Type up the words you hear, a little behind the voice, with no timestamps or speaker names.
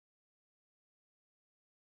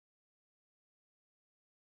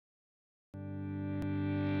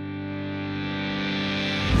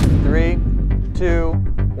2,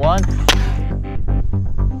 1.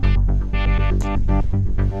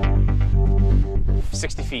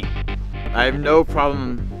 $60 I have no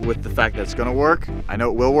problem with the fact that it's gonna work. I know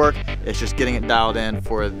it will work. It's just getting it dialed in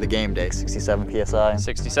for the game day. 67 PSI.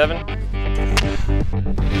 67.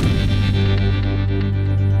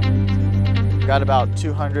 Got about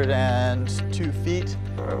 202 feet.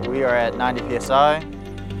 We are at 90 PSI.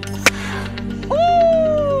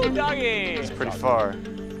 Woo, doggy! It's pretty far.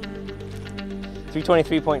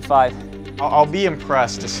 323.5. I'll be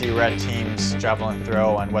impressed to see red team's javelin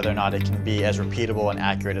throw and whether or not it can be as repeatable and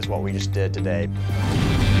accurate as what we just did today.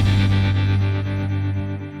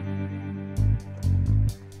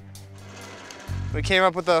 We came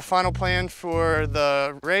up with a final plan for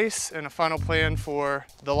the race and a final plan for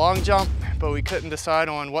the long jump, but we couldn't decide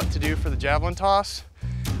on what to do for the javelin toss.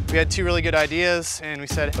 We had two really good ideas and we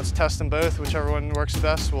said, let's test them both. Whichever one works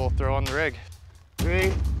best, we'll throw on the rig.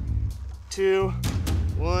 3, 2,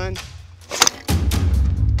 1.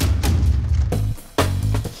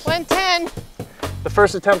 110. The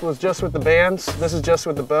first attempt was just with the bands. This is just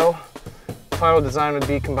with the bow. The final design would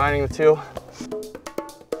be combining the two.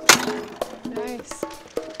 Nice.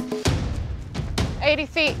 80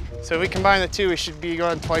 feet. So if we combine the two, we should be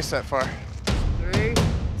going twice that far. 3,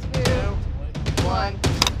 2, 1.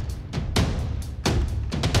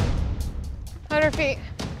 100 feet.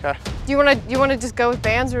 Okay. Do you want to just go with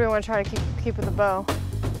bands, or do we want to try to keep with the bow?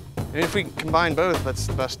 And if we combine both, that's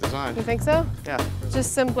the best design. You think so? Yeah. It's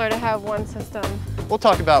just simpler to have one system. We'll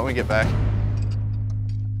talk about it when we get back.